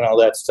logic and all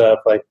that stuff,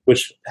 like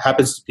which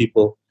happens to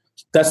people,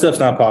 that stuff's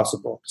not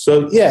possible.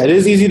 So yeah, it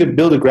is easy to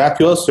build a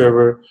GraphQL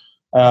server.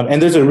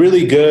 And there's a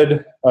really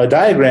good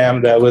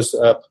diagram that was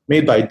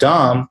made by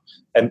Dom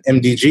at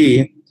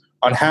MDG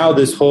on how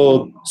this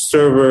whole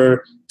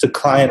server to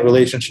client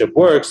relationship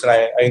works. And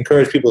I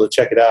encourage people to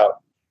check it out.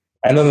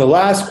 And then the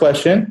last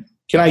question,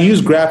 can I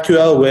use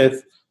GraphQL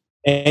with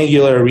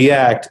Angular,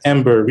 React,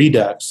 Ember,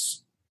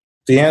 Redux?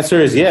 The answer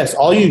is yes.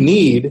 All you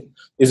need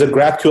is a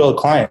GraphQL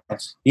client.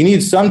 You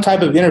need some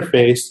type of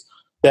interface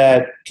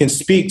that can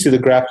speak to the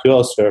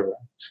GraphQL server.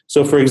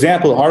 So, for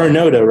example,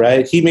 Arinoda,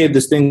 right? He made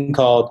this thing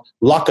called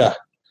Laka,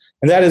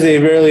 and that is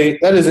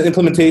an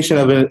implementation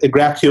of a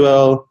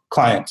GraphQL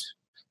client.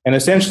 And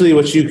essentially,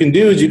 what you can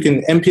do is you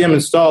can npm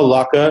install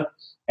Laka,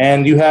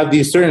 and you have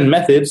these certain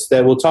methods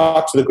that will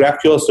talk to the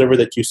GraphQL server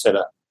that you set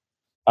up.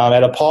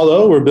 At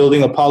Apollo, we're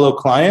building Apollo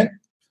Client,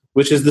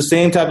 which is the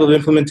same type of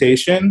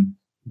implementation,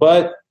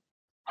 but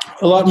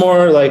a lot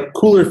more like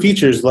cooler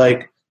features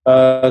like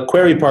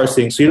query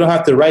parsing. So you don't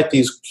have to write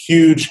these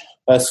huge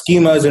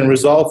schemas and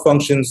resolve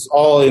functions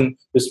all in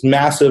this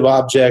massive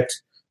object.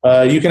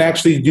 You can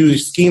actually do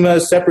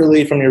schemas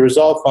separately from your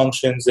resolve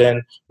functions,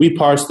 and we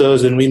parse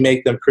those and we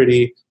make them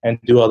pretty and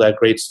do all that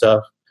great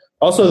stuff.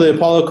 Also, the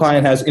Apollo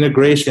client has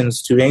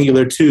integrations to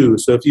Angular 2.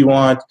 So if you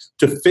want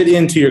to fit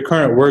into your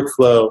current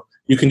workflow,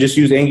 you can just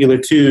use Angular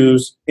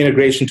 2's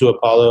integration to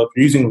Apollo. If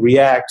you're using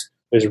React,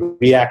 there's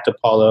React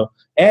Apollo.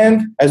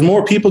 And as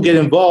more people get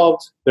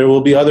involved, there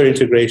will be other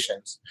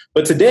integrations.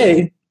 But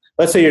today,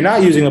 let's say you're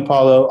not using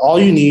Apollo, all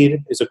you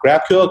need is a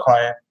GraphQL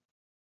client,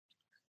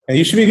 and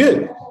you should be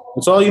good.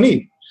 That's all you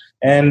need.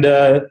 And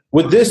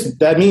with this,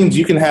 that means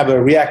you can have a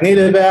React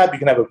Native app, you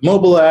can have a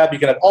mobile app, you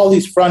can have all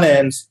these front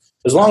ends.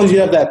 As long as you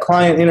have that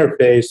client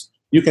interface,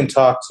 you can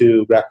talk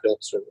to GraphQL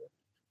server.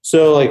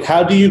 So like,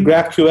 how do you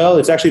GraphQL?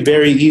 It's actually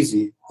very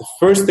easy. The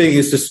first thing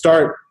is to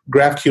start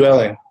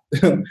GraphQLing,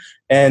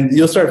 and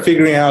you'll start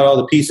figuring out all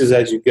the pieces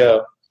as you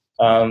go.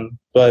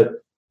 But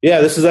yeah,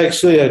 this is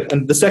actually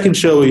the second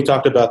show we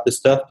talked about this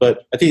stuff,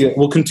 but I think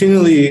we'll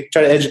continually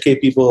try to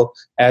educate people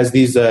as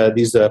these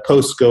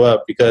posts go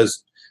up,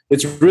 because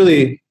it's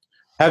really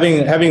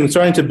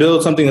starting to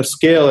build something of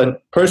scale, and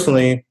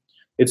personally,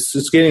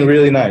 it's getting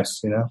really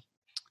nice, you know?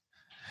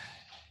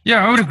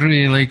 Yeah, I would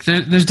agree. Like,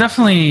 there's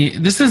definitely,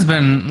 this has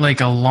been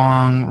like a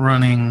long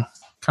running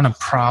kind of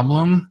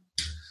problem.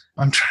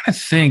 I'm trying to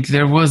think.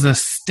 There was a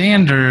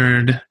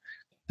standard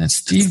that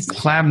Steve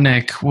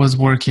Klabnik was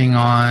working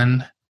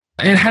on.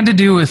 It had to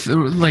do with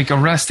like a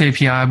REST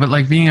API, but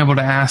like being able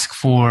to ask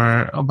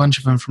for a bunch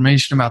of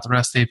information about the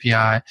REST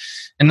API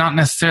and not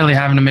necessarily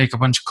having to make a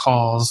bunch of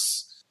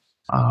calls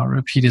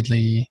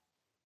repeatedly.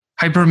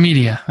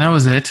 Hypermedia, that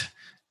was it.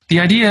 The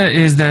idea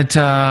is that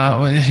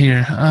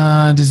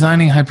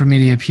designing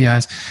hypermedia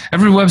APIs.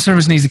 Every web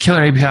service needs a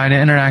killer API to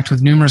interact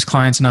with numerous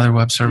clients and other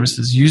web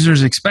services.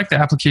 Users expect the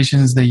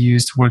applications they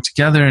use to work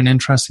together in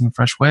interesting and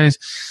fresh ways.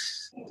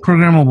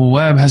 Programmable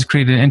web has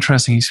created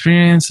interesting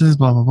experiences,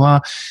 blah, blah, blah.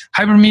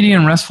 Hypermedia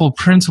and RESTful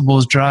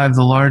principles drive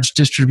the largest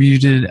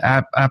distributed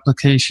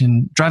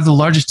application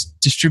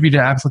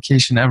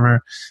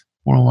ever,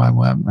 World Wide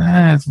Web.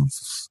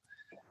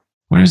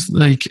 Where's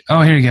like,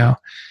 oh, here you go.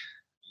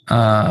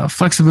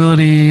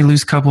 Flexibility,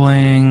 loose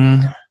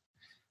coupling. A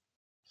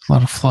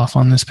lot of fluff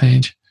on this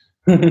page.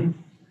 Yeah,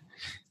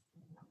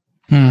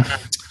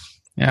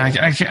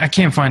 I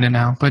can't find it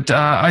now. But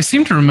I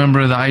seem to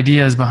remember the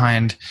ideas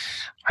behind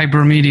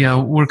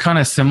Hypermedia were kind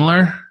of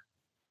similar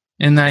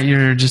in that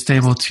you're just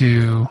able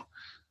to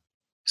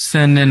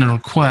send in a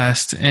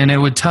request and it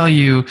would tell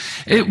you,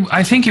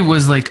 I think it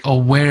was like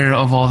aware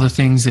of all the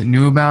things it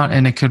knew about,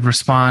 and it could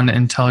respond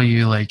and tell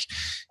you like,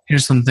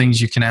 here's some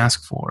things you can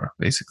ask for,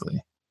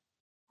 basically.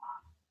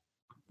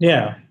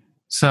 Yeah.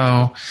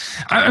 So,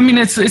 I mean,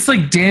 it's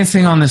like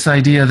dancing on this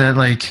idea that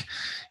like,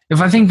 if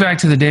I think back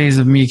to the days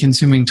of me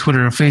consuming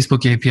Twitter or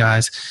Facebook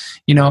APIs,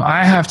 you know,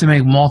 I have to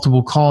make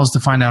multiple calls to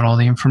find out all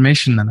the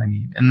information that I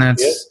need. And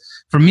that's,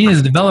 for me as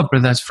a developer,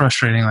 that's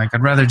frustrating. Like,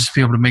 I'd rather just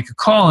be able to make a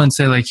call and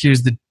say, like,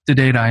 here's the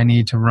data I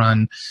need to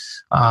run,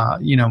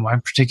 my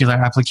particular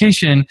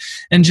application,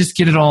 and just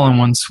get it all in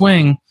one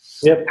swing.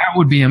 Yep. That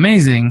would be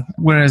amazing.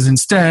 Whereas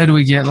instead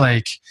we get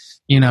like,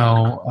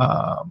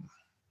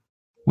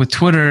 with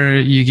Twitter,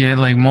 you get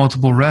like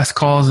multiple REST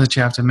calls that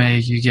you have to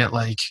make. You get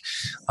like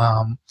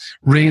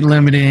rate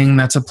limiting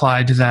that's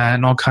applied to that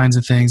and all kinds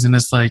of things. And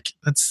it's like,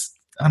 I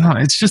don't know,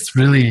 it's just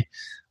really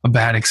a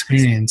bad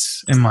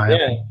experience in my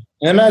opinion.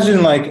 And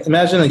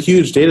imagine a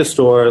huge data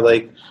store.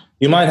 Like,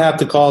 you might have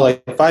to call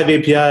like 5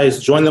 APIs,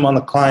 join them on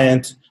the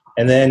client,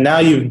 and then now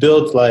you've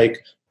built like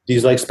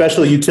these like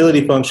special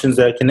utility functions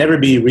that can never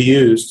be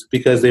reused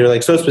because they're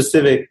like so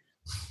specific.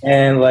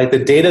 And like the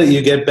data that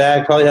you get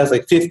back probably has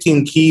like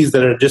 15 keys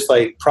that are just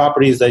like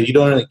properties that you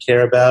don't really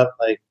care about.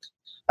 Like,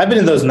 I've been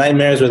in those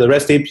nightmares where the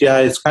REST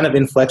API is kind of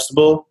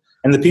inflexible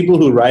and the people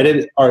who write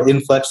it are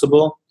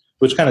inflexible,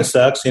 which kind of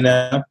sucks, you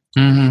know?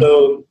 Mm-hmm.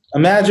 So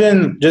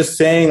imagine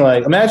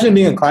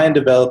being a client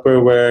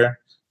developer where,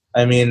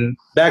 I mean,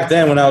 back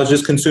then when I was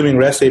just consuming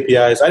REST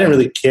APIs, I didn't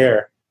really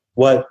care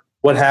what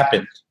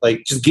happened.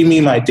 Like, just give me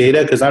my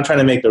data because I'm trying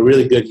to make a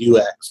really good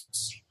UX.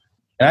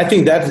 And I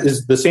think that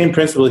is the same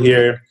principle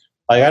here.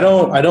 Like, I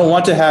don't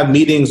want to have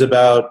meetings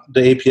about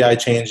the API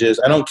changes.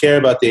 I don't care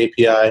about the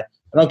API. I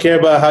don't care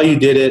about how you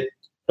did it.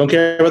 Don't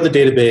care about the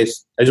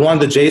database. I just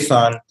wanted the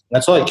JSON.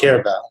 That's all I care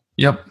about.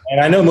 Yep. And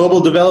I know mobile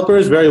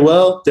developers very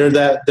well.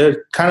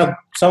 They're kind of,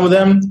 some of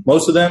them,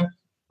 most of them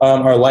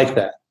are like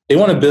that. They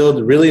want to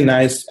build really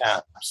nice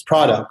apps,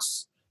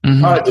 products,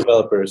 product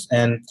developers.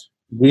 And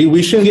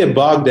we shouldn't get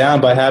bogged down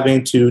by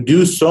having to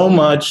do so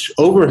much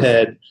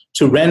overhead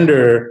to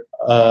render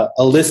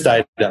a list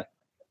item.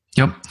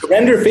 Yep. To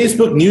render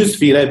Facebook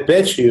newsfeed, I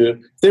bet you,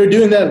 if they're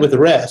doing that with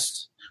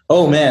REST,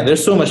 oh man,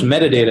 there's so much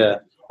metadata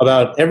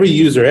about every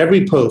user,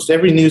 every post,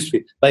 every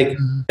newsfeed. Like,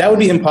 that would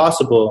be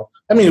impossible.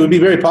 I mean, it would be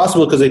very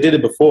possible because they did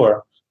it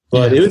before,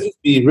 but it would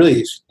just be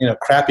really,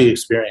 crappy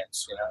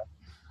experience.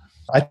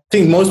 I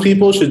think most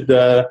people should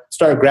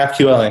start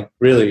GraphQLing,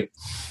 really.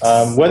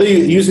 Whether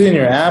you use it in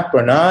your app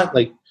or not,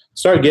 like,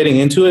 start getting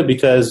into it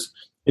because,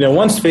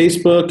 once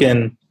Facebook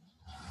and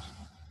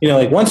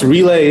once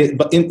Relay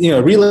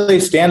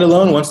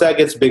standalone, once that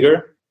gets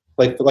bigger,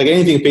 like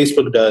anything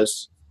Facebook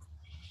does,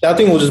 that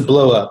thing will just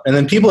blow up. And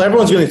then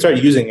everyone's going to start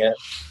using it.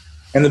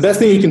 And the best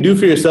thing you can do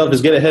for yourself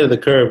is get ahead of the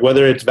curve.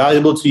 Whether it's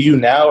valuable to you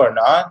now or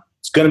not,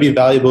 it's going to be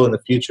valuable in the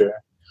future.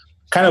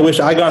 Kind of wish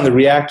I got on the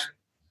React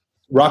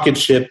rocket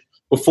ship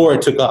before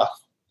it took off.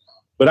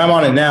 But I'm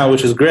on it now,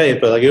 which is great.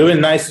 But like, it would have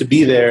been nice to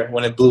be there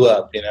when it blew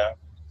up,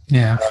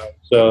 Yeah.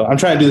 So I'm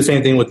trying to do the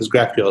same thing with this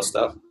GraphQL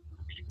stuff.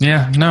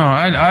 Yeah, no,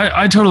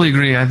 I totally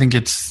agree. I think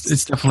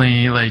it's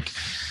definitely like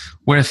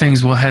where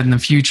things will head in the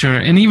future.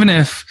 And even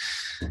if,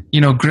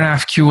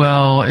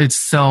 GraphQL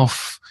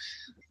itself,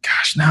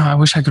 gosh, now I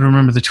wish I could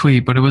remember the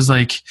tweet, but it was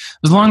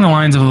along the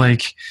lines of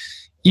like,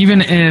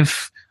 even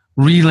if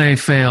Relay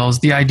fails,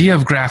 the idea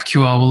of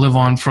GraphQL will live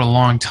on for a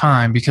long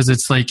time because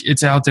it's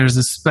out there as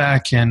a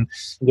spec and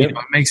it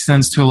makes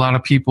sense to a lot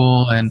of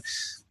people. And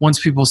once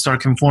people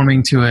start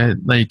conforming to it,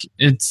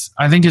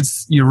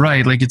 you're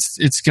right. Like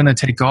it's going to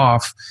take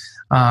off.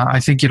 I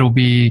think it'll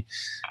be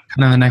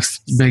kind of the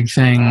next big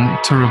thing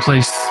to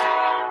replace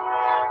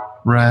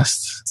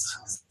REST.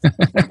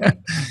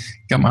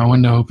 Got my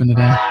window open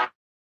today.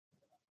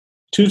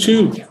 Choo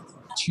choo.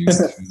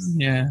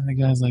 Yeah, the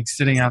guy's like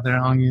sitting out there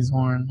honking his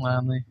horn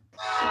loudly.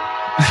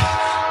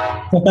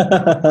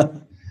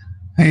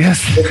 I guess.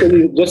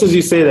 Just as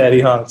you say that, he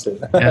honks it.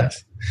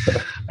 Yes.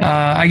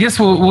 I guess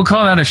we'll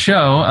call that a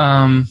show.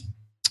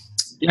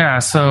 Yeah.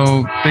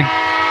 So big.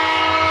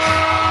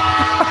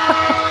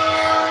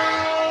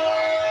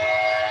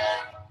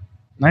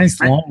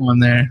 Nice long one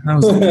there.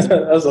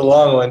 That was a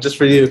long one just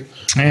for you.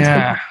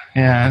 Yeah.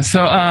 Yeah.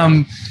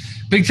 So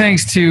big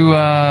thanks to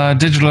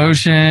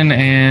DigitalOcean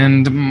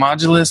and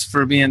Modulus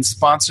for being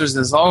sponsors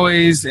as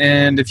always.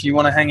 And if you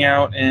want to hang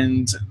out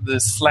in the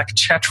Slack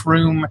chat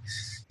room,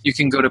 you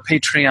can go to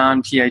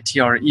Patreon,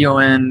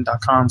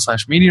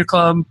 patreon.com/Meteor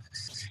Club.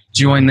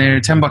 Join there.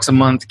 $10 a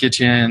month get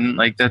you in.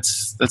 Like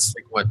that's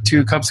like what,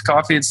 2 cups of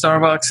coffee at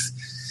Starbucks.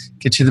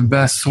 Get you the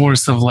best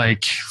source of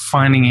like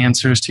finding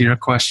answers to your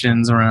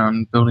questions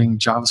around building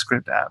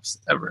JavaScript apps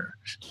ever.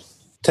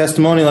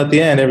 Testimonial at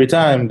the end every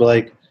time, but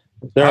like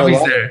there are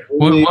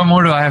what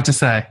more do I have to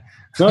say?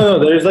 No,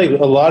 there's like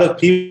a lot of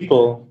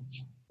people.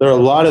 There are a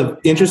lot of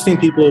interesting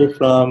people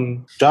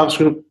from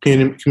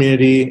JavaScript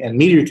community and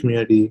Meteor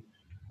community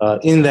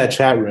in that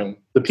chat room.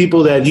 The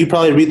people that you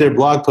probably read their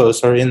blog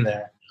posts are in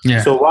there.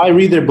 Yeah. So why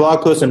read their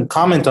blog posts and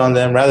comment on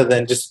them rather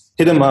than just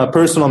hit them a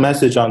personal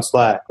message on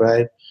Slack,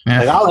 right? Yeah.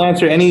 Like I'll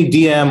answer any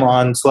DM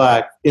on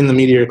Slack in the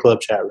Meteor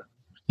Club chat room.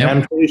 Yep. And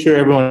I'm pretty sure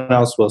everyone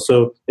else will.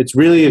 So it's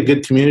really a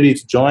good community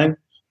to join.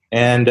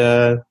 And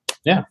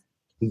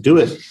do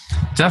it.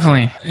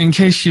 Definitely. In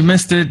case you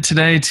missed it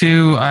today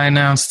too, I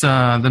announced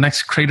the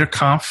next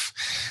CreatorConf,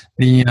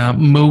 the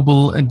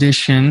mobile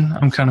edition.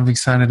 I'm kind of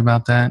excited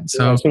about that.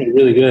 So it's going to be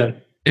really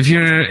good. If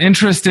you're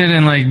interested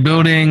in like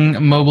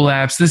building mobile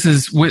apps, this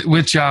is with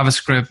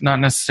JavaScript, not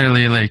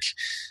necessarily like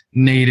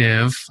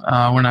native.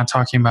 We're not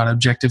talking about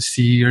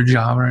Objective-C or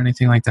Java or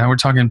anything like that. We're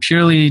talking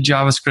purely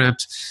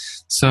JavaScript.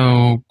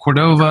 So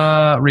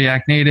Cordova,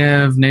 React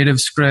Native,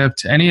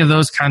 NativeScript, any of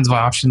those kinds of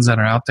options that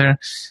are out there,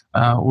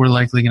 we're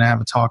likely going to have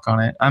a talk on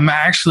it. I'm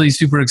actually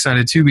super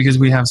excited too because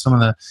we have some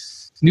of the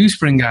New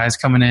Spring guys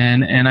coming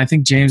in, and I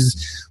think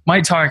James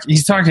might talk.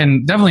 He's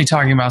definitely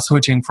talking about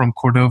switching from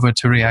Cordova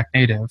to React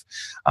Native,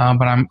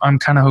 but I'm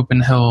kind of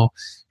hoping he'll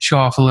show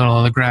off a little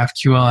of the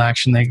GraphQL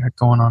action they got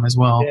going on as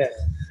well. Yeah,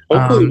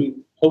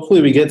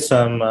 hopefully we get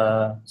some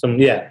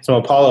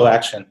Apollo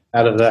action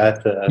out of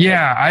that.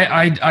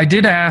 I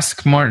did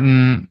ask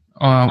Martin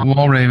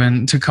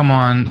Walraven to come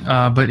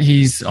on, but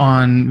he's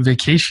on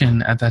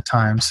vacation at that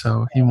time,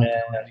 so he won't be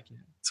able to make it.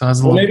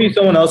 So maybe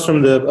someone else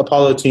from the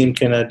Apollo team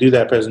can do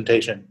that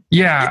presentation.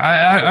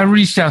 Yeah, I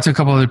reached out to a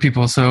couple other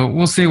people, so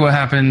we'll see what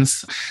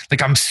happens.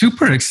 Like, I'm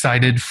super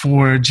excited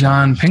for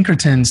John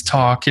Pinkerton's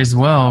talk as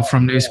well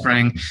from New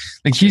Spring.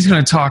 Like, he's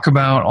going to talk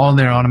about all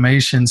their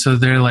automation. So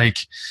they're like,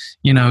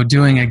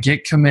 doing a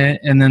Git commit,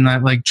 and then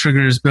that like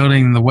triggers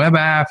building the web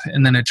app,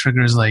 and then it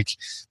triggers like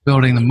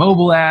building the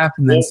mobile app,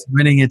 and then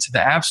submitting it to the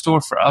App Store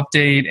for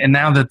update. And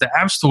now that the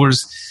App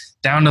Store's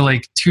down to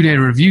like 2-day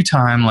review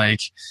time,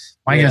 like,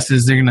 my guess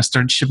is they're going to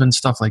start shipping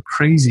stuff like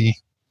crazy.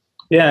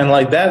 Yeah, and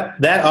like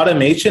that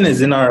automation is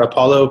in our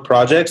Apollo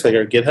projects, like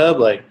our GitHub.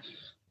 Like,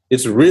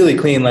 it's really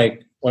clean.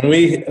 Like, when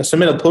we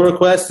submit a pull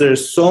request,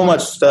 there's so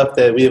much stuff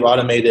that we have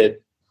automated,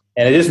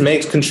 and it just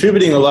makes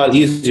contributing a lot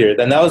easier.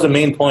 And that was the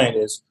main point,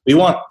 is we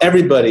want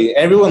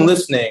everyone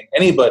listening,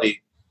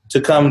 anybody,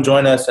 to come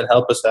join us and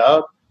help us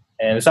out.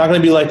 And it's not going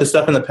to be like the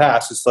stuff in the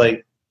past. It's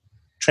like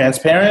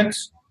transparent,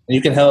 and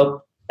you can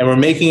help, and we're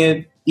making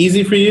it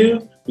easy for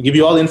you. We give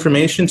you all the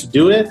information to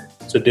do it,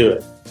 so do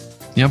it.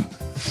 Yep.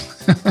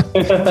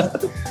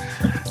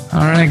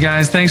 All right,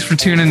 guys. Thanks for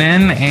tuning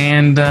in,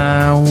 and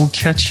we'll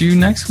catch you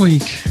next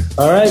week.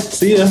 All right.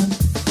 See ya.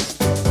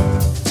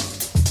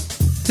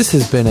 This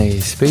has been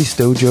a Space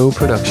Dojo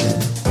production.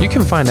 You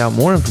can find out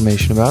more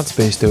information about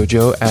Space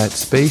Dojo at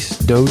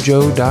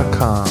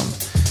spacedojo.com.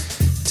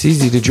 It's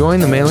easy to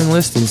join the mailing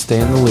list and stay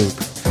in the loop.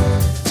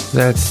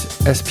 That's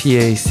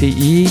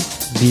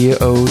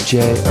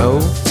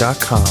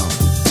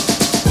spacedojo.com.